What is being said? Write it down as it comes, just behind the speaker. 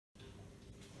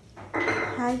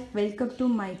Hi, welcome to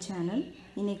my channel.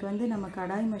 இன்னைக்கு வந்து நம்ம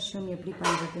கடாய் மஷ்ரூம் எப்படி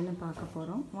பண்றதுன்னு பார்க்க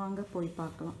போறோம். வாங்க போய்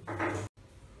பார்க்கலாம்.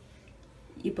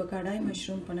 இப்போ கடாய்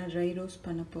மஷ்ரூம் பண்ண ட்ரை ரோஸ்ட்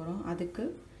பண்ண போறோம். அதுக்கு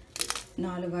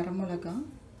 4 வரமிளகாய்,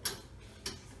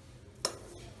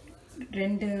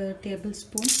 2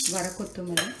 டேபிள்ஸ்பூன்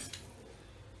வரக்கொத்தமல்லி.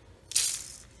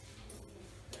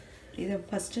 இதை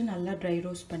ஃபர்ஸ்ட் நல்லா ட்ரை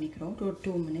ரோஸ்ட் பண்ணிக்கிறோம். ஒரு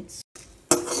 2 minutes.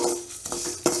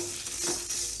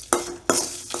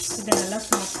 இதை நல்லா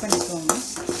சாஃப்ட் பண்ணிக்கோங்க.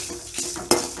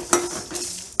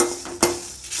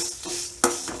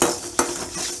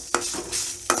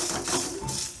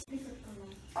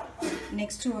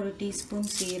 நெக்ஸ்ட் 1 டீஸ்பூன்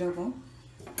சீரகம்,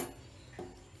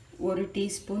 1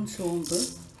 டீஸ்பூன் சோம்பு.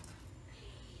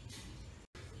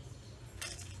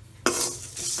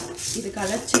 இது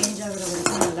கலர் சேஞ்ச் ஆகுற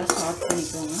வரைக்கும் நல்லா சாஃப்ட்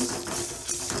பண்ணிக்கோங்க.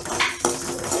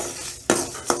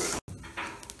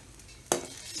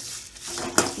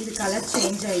 இது கலர்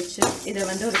சேஞ்ச் ஆயிடுச்சு. இதை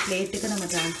வந்து ஒரு பிளேட்டுக்கு நம்ம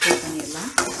ட்ரான்ஸ்ஃபர்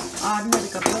பண்ணிடலாம்.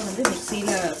 ஆறுனதுக்கப்புறம் வந்து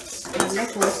மிக்சியில் நல்லா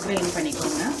கோர்ஸ் கிரைண்ட்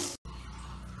பண்ணிக்கோங்க.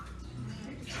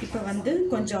 இப்போ வந்து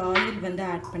கொஞ்சம் ஆயில் வந்து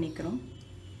ஆட் பண்ணிக்கிறோம்.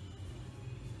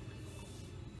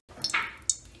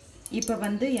 இப்போ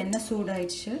வந்து எண்ணெய்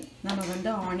சூடாயிடுச்சு. நம்ம வந்து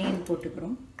ஆனியன்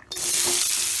போட்டுக்கிறோம்.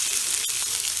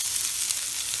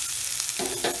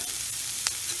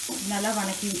 நல்லா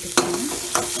வணக்கி விட்டுக்கணும்.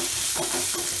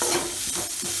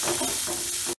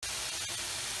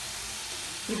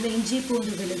 இதில் இஞ்சி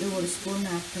பூண்டு விழுது 1 ஸ்பூன்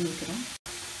ஆட் பண்ணிக்கிறோம்.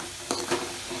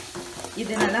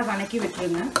 இதை நல்லா வணக்கி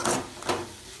விட்டுருங்க.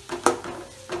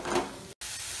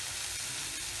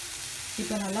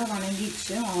 இப்போ நல்லா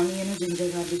வணங்கிடுச்சு ஆனியனும்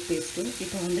ஜிஞ்சர் கார்லிக் பேஸ்ட்டு.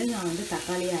 இப்போ வந்து நான் வந்து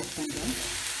தக்காளி ஆட் பண்ணுறேன்.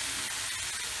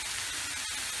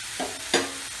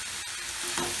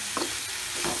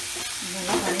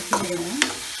 நல்லா வணக்கி விடுங்க.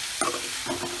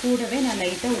 கூடவே நான்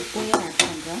லைட்டாக உப்பையும் ஆட்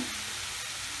பண்ணுறேன்.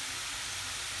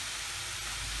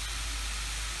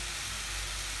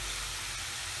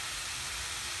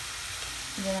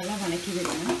 இதை நல்லா வணக்கி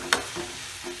விடுங்க.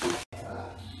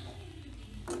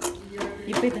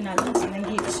 இப்போ இது நல்லா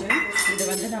வணங்கிடுச்சு. இதை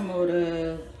வந்து நம்ம ஒரு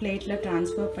பிளேட்டில்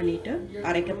ட்ரான்ஸ்ஃபர் பண்ணிவிட்டு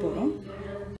அரைக்க போகிறோம்.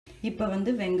 இப்போ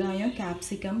வந்து வெங்காயம்,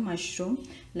 கேப்சிகம், மஷ்ரூம்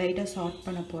லைட்டாக சாட்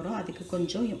பண்ண போகிறோம். அதுக்கு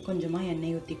கொஞ்சமாக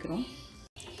எண்ணெய் ஊற்றிக்கிறோம்.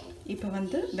 இப்போ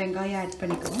வந்து வெங்காயம் ஆட்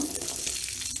பண்ணிக்கிறோம்.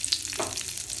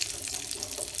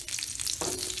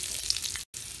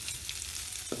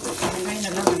 வெங்காயம்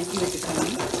நல்லா வணக்கி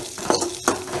விட்டுக்கணும்.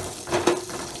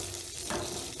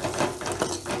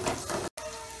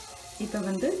 இப்போ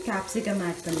வந்து கேப்சிகம்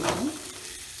ஆட் பண்ணிக்கிறோம்.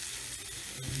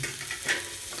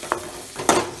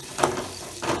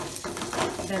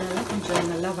 இதெல்லாம் கொஞ்சம்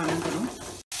நல்லா வணங்கணும்.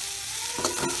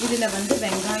 இதில் வந்து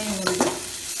வெங்காயம் வந்து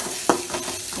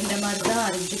இந்த மாதிரி தான்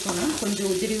அரைஞ்சிக்கணும். கொஞ்சம்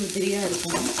உதிரியாக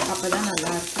இருக்கணும். அப்போ தான்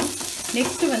நல்லாயிருக்கும்.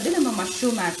 நெக்ஸ்ட்டு வந்து நம்ம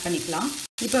மஷ்ரூம் ஆட் பண்ணிக்கலாம்.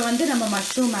 இப்போ வந்து நம்ம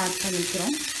மஷ்ரூம் ஆட்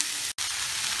பண்ணிக்கிறோம்.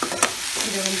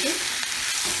 இதை வந்து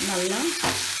நல்லா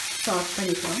சாட்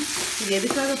பண்ணிக்கிறோம். இது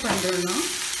எதுக்காக பண்ணுறோன்னா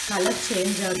கலர்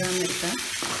சேஞ்ச் ஆகாமல் இருக்கேன்.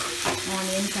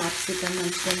 Onion, capsicum,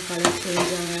 mushroom colour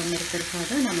change ஆகாமல்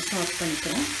இருக்கிறதுக்காக நம்ம சாட்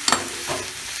பண்ணிக்கிறோம்.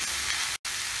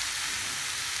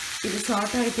 இது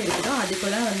சாட் ஆகிட்டு இருக்குதோ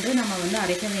அதுக்குள்ளே வந்து நம்ம வந்து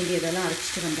அரைக்க வேண்டியதெல்லாம்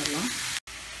அரைச்சிட்டு வந்துடலாம்.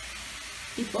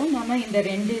 இப்போ நம்ம இந்த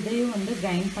 2 இதையும் வந்து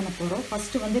கிரைண்ட் பண்ண போகிறோம்.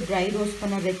 ஃபஸ்ட்டு வந்து ட்ரை ரோஸ்ட்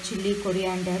பண்ண ரெட் சில்லி,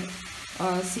 கொரியாண்டர்,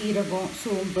 சீரகம்,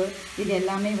 சோம்பு இது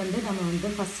எல்லாமே வந்து நம்ம வந்து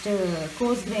ஃபஸ்ட்டு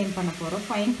கோர்ஸ் கிரைண்ட் பண்ண போகிறோம்.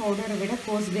 ஃபைன் பவுடரை விட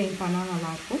கோர்ஸ் கிரைண்ட் பண்ணால்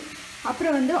நல்லாயிருக்கும்.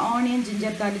 அப்புறம் வந்து onion,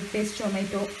 ginger garlic paste,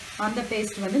 tomato அந்த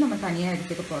பேஸ்ட் வந்து நம்ம தனியாக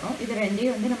எடுத்துக்க போகிறோம். இது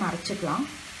ரெண்டையும் வந்து நம்ம அரைச்சிக்கலாம்.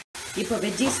 இப்போ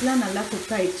வெஜ்ஜீஸ்லாம் நல்லா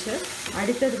குக் ஆயிடுச்சு.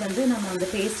 அடுத்தது வந்து நம்ம அந்த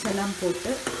பேஸ்ட் எல்லாம் போட்டு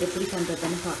எப்படி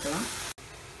பண்ணுறதுன்னு பார்க்கலாம்.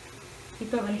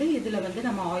 இப்போ வந்து இதில் வந்து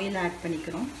நம்ம ஆயில் ஆட்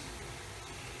பண்ணிக்கிறோம்.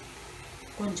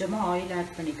 கொஞ்சமாக ஆயில்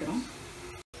ஆட் பண்ணிக்கிறோம்.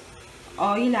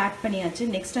 ஆயில் ஆட் பண்ணியாச்சு.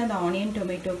 நெக்ஸ்ட் அந்த ஆனியன்,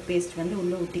 டொமேட்டோ பேஸ்ட் வந்து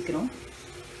உள்ளே ஊற்றிக்கிறோம்.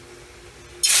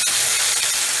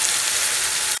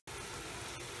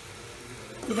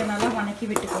 இதை நல்லா வணக்கி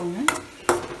விட்டுக்கோங்க.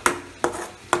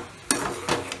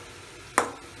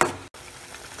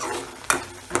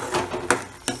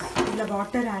 இதில்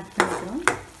வாட்டர் ஆட் பண்ணிக்கிறோம்.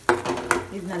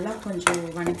 இது நல்லா கொஞ்சம்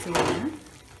வணக்கிடுங்க.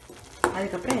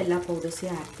 அதுக்கப்புறம் எல்லா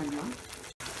பவுடர்ஸையும் ஆட் பண்ணலாம்.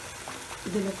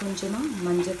 இதில் கொஞ்சமாக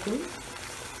மஞ்சத்தூள்,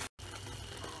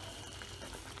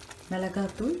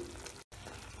 மிளகாத்தூள்,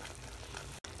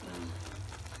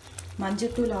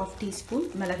 மஞ்சத்தூள் 1/2 டீஸ்பூன்,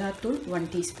 மிளகாத்தூள் 1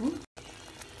 டீஸ்பூன்,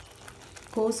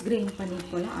 கோர்ஸ் கிரைண்ட் பண்ணி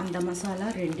போல அந்த மசாலா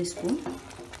 2 ஸ்பூன்,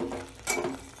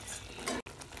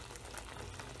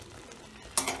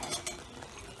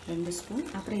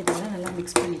 அப்புறம் இதெல்லாம் நல்லா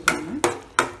மிக்ஸ் பண்ணிக்கோங்க.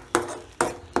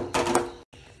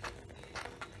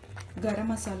 கரம்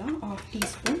மசாலா 1/2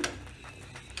 டீஸ்பூன்,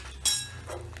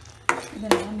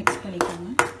 இதெல்லாம் மிக்ஸ் பண்ணிக்கோங்க.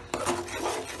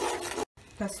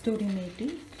 கஸ்தூரி மேத்தி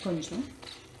கொஞ்சம்,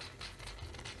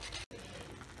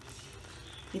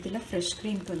 இதில் ஃப்ரெஷ்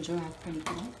க்ரீம் கொஞ்சம் ஆட்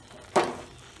பண்ணிக்கலாம்.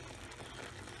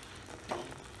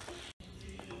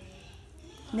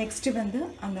 நெக்ஸ்ட்டு வந்து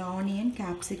அந்த ஆனியன்,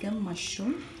 கேப்சிகம்,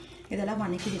 மஷ்ரூம் இதெல்லாம்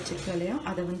வதக்கி வச்சுருக்கோம் இல்லையா,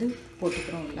 அதை வந்து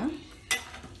போட்டுக்கிறோம். இல்லை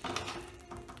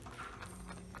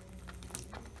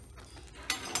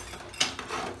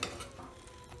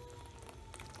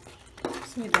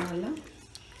ஸோ இதை நல்லா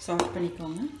சால்ட்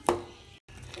பண்ணிக்கோங்க.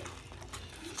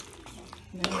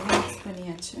 நல்லா மிக்ஸ்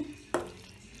பண்ணியாச்சு.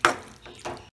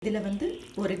 இதில் வந்து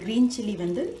ஒரு க்ரீன் சில்லி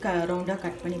வந்து ரவுண்டாக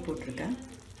கட் பண்ணி போட்டிருக்கேன்.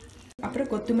 அப்புறம்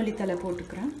கொத்தமல்லி தழை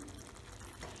போட்டுக்கிறேன்.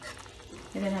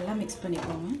 இதை நல்லா மிக்ஸ்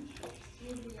பண்ணிக்கோங்க.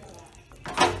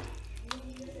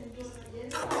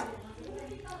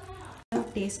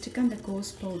 டேஸ்ட்டுக்கு அந்த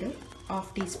கோஸ் பவுடர்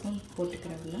 1/2 டீஸ்பூன்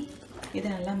போட்டுக்கிறதில்ல. இதை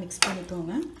நல்லா மிக்ஸ்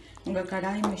பண்ணிக்கோங்க. உங்கள்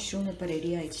கடாய் மஷ்ரூம் இப்போ ரெடி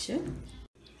ஆயிடுச்சு.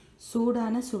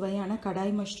 சூடான சுவையான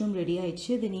கடாய் மஷ்ரூம் ரெடி ஆயிடுச்சு.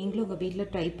 இது நீங்களும் உங்கள் வீட்டில்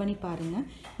ட்ரை பண்ணி பாருங்கள்.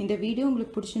 இந்த வீடியோ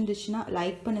உங்களுக்கு பிடிச்சிருந்துச்சுன்னா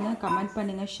லைக் பண்ணுங்கள், கமெண்ட்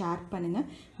பண்ணுங்கள், ஷேர் பண்ணுங்கள்,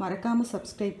 மறக்காமல்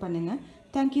சப்ஸ்கிரைப் பண்ணுங்கள்.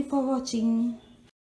 தேங்க்யூ ஃபார் வாட்சிங்.